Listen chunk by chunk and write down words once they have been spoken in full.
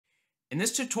In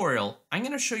this tutorial, I'm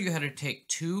going to show you how to take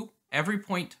two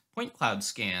EveryPoint point cloud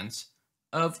scans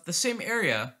of the same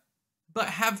area, but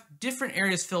have different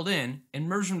areas filled in and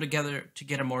merge them together to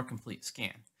get a more complete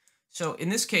scan. So in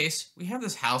this case, we have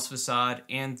this house facade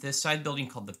and this side building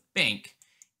called the bank.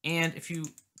 And if you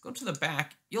go to the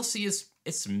back, you'll see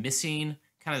it's missing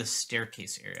kind of the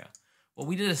staircase area. Well,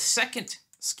 we did a second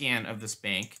scan of this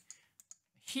bank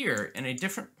here in a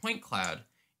different point cloud.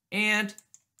 And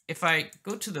if I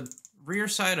go to the rear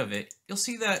side of it, you'll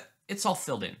see that it's all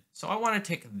filled in. So I want to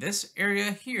take this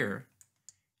area here,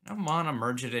 and I want to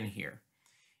merge it in here.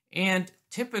 And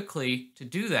typically, to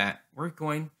do that, we're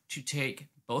going to take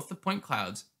both the point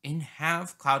clouds and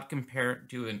have CloudCompare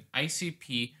do an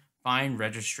ICP find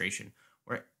registration,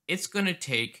 where it's going to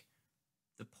take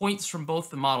the points from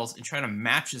both the models and try to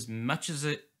match as much as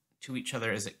it to each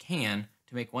other as it can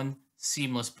to make one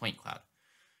seamless point cloud.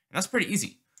 And that's pretty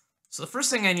easy. So the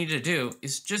first thing I need to do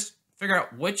is just figure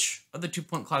out which of the 2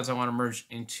 point clouds I want to merge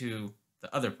into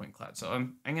the other point cloud. So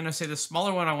I'm going to say the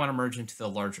smaller one I want to merge into the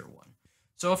larger one.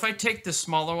 So if I take the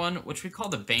smaller one, which we call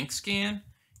the bank scan,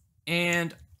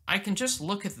 and I can just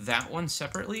look at that one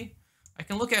separately, I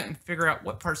can look at it and figure out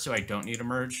what parts do I don't need to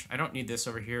merge. I don't need this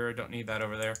over here. I don't need that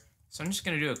over there. So I'm just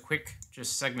going to do a quick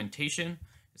just segmentation.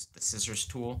 It's the scissors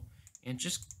tool, and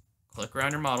just click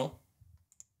around your model.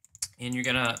 And you're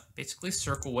going to basically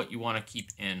circle what you want to keep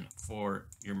in for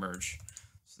your merge.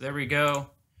 So there we go.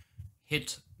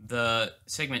 Hit the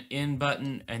segment in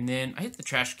button, and then I hit the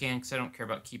trash can because I don't care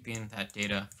about keeping that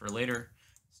data for later.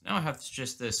 So now I have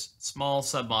just this small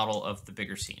submodel of the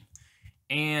bigger scene.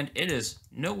 And it is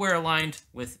nowhere aligned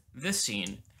with this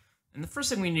scene. And the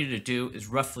first thing we need to do is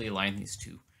roughly align these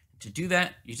two. To do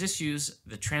that, you just use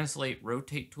the translate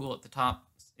rotate tool at the top.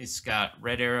 It's got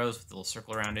red arrows with a little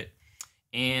circle around it.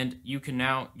 And you can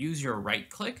now use your right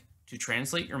click to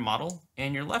translate your model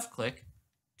and your left click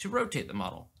to rotate the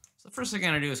model. So the first thing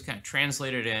I'm going to do is kind of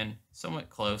translate it in somewhat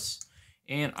close.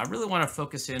 And I really want to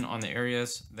focus in on the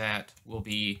areas that we'll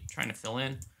be trying to fill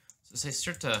in. So as I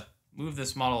start to move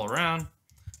this model around,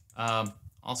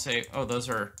 I'll say, oh, those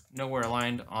are nowhere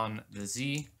aligned on the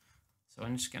Z. So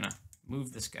I'm just going to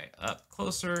move this guy up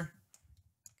closer,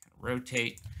 kind of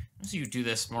rotate. As you do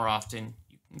this more often,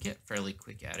 you can get fairly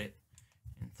quick at it.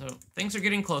 And so things are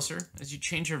getting closer. As you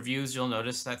change your views, you'll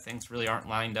notice that things really aren't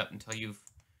lined up until you've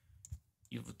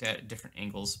looked at different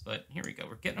angles. But here we go.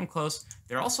 We're getting them close.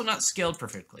 They're also not scaled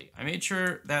perfectly. I made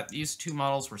sure that these two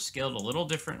models were scaled a little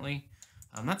differently.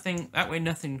 That way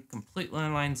nothing completely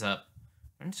lines up.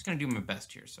 I'm just going to do my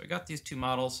best here. So I got these two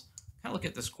models. Kind of look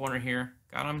at this corner here.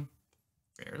 Got them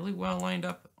fairly well lined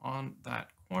up on that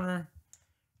corner.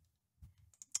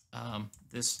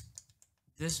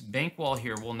 This bank wall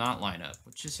here will not line up,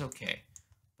 which is okay.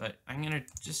 But I'm going to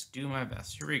just do my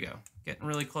best. Here we go. Getting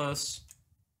really close.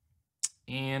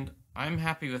 And I'm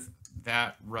happy with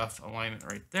that rough alignment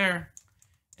right there.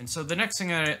 And so the next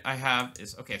thing I have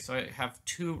is, okay, so I have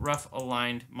two rough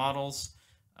aligned models.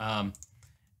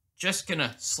 Just going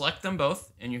to select them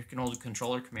both, and you can hold a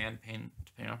Control or Command depending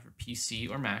on your PC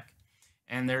or Mac.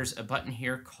 And there's a button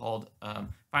here called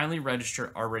Finally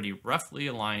Register Already Roughly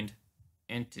Aligned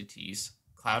Entities,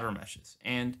 Cloud or Meshes.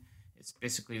 And it's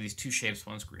basically these two shapes,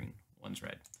 one's green, one's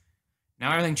red.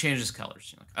 Now everything changes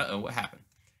colors. You're like, uh-oh, what happened?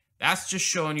 That's just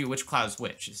showing you which cloud is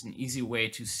which. It's an easy way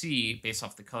to see, based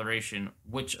off the coloration,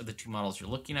 which of the two models you're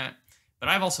looking at. But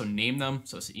I've also named them,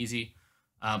 so it's easy.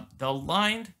 The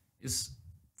aligned is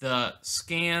the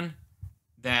scan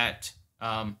that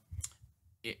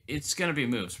it's going to be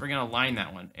moved. So we're going to align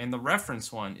that one. And the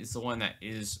reference one is the one that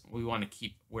we want to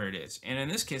keep where it is. And in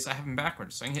this case, I have them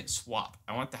backwards. So I can hit swap.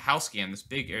 I want the house scan, this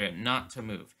big area, not to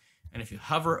move. And if you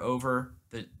hover over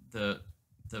the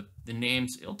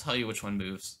names, it'll tell you which one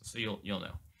moves. So you'll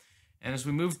know. And as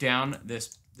we move down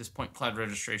this point cloud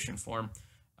registration form,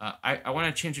 I want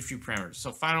to change a few parameters.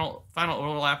 So final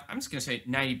overlap, I'm just going to say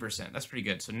 90%. That's pretty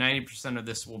good. So 90% of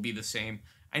this will be the same.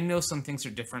 I know some things are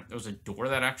different. There was a door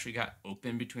that actually got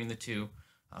open between the two.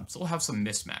 So we'll have some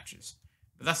mismatches,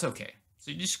 but that's okay.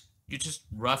 So you just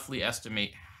roughly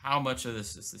estimate how much of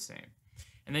this is the same.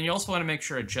 And then you also want to make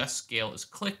sure adjust scale is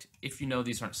clicked if you know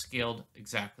these aren't scaled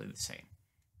exactly the same.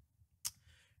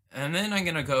 And then I'm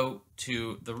going to go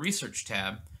to the research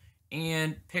tab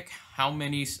and pick how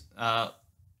many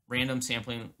random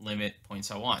sampling limit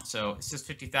points I want. So it says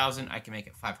 50,000. I can make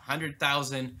it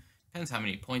 500,000. Depends how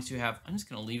many points you have. I'm just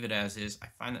going to leave it as is. I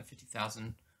find that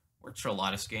 50,000 works for a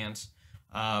lot of scans.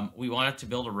 We want it to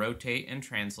be able to rotate and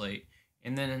translate,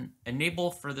 and then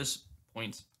enable for this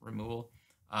point removal.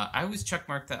 I always check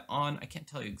mark that on. I can't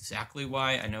tell you exactly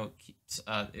why. I know it keeps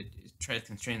it tries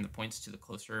constraining the points to the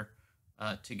closer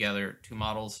together, two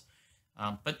models.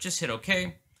 But just hit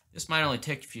OK. This might only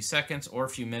take a few seconds or a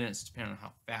few minutes, depending on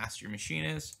how fast your machine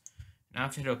is. Now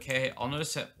if I hit OK, I'll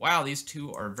notice that, wow, these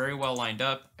two are very well lined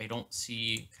up. I don't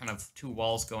see kind of two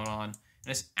walls going on. And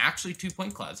it's actually 2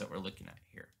 point clouds that we're looking at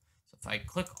here. So if I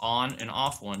click on and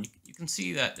off one, you can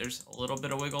see that there's a little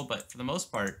bit of wiggle, but for the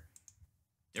most part,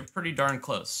 they're pretty darn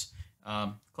close.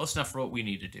 Close enough for what we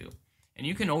need to do. And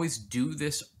you can always do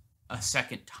this a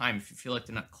second time if you feel like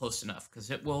they're not close enough, because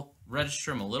it will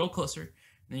register them a little closer. And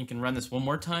then you can run this one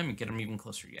more time and get them even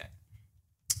closer yet.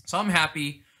 So I'm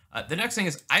happy. The next thing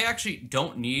is I actually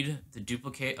don't need to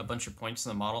duplicate a bunch of points in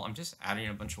the model. I'm just adding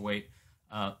a bunch of weight.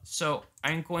 So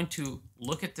I'm going to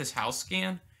look at this house scan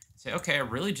and say, okay, I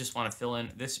really just want to fill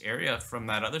in this area from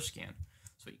that other scan.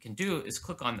 So what you can do is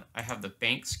click on, I have the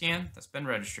bank scan that's been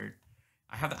registered.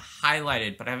 I have it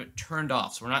highlighted, but I have it turned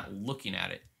off, so we're not looking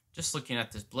at it. Just looking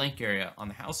at this blank area on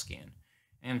the house scan.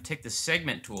 And take the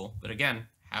segment tool, but again,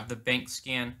 have the bank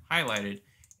scan highlighted.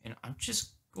 And I'm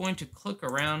just going to click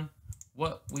around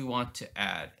what we want to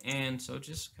add. And so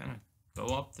just kind of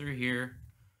go up through here.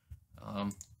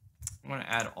 I'm going to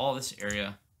add all this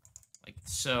area like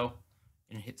so.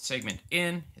 And hit segment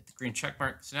in, hit the green check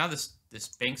mark. So now this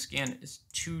bank scan is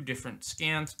 2 different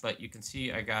scans, but you can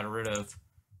see I got rid of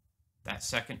that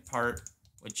second part,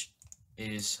 which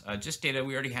is just data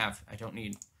we already have, I don't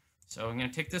need. So I'm going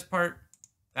to take this part,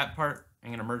 that part, I'm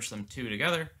going to merge them 2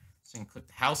 together. So I'm going to click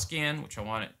the house scan, which I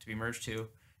want it to be merged to,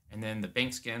 and then the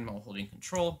bank scan while holding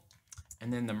control,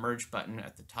 and then the merge button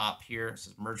at the top here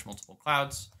says merge multiple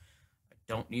clouds. I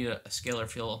don't need a scalar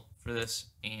fill for this,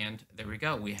 and there we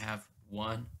go. We have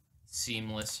one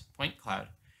seamless point cloud.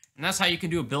 And that's how you can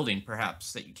do a building,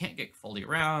 perhaps, that you can't get fully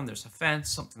around. There's a fence,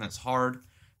 something that's hard,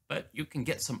 but you can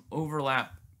get some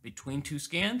overlap between 2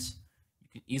 scans. You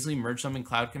can easily merge them in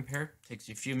CloudCompare. Takes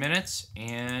you a few minutes,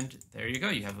 and there you go.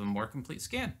 You have a more complete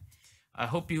scan. I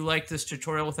hope you liked this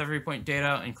tutorial with EveryPoint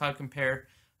data and CloudCompare.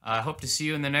 I hope to see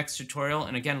you in the next tutorial.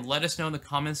 And again, let us know in the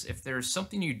comments if there's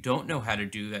something you don't know how to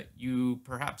do that you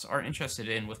perhaps are interested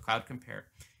in with CloudCompare,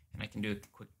 and I can do a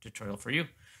quick tutorial for you.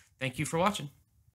 Thank you for watching.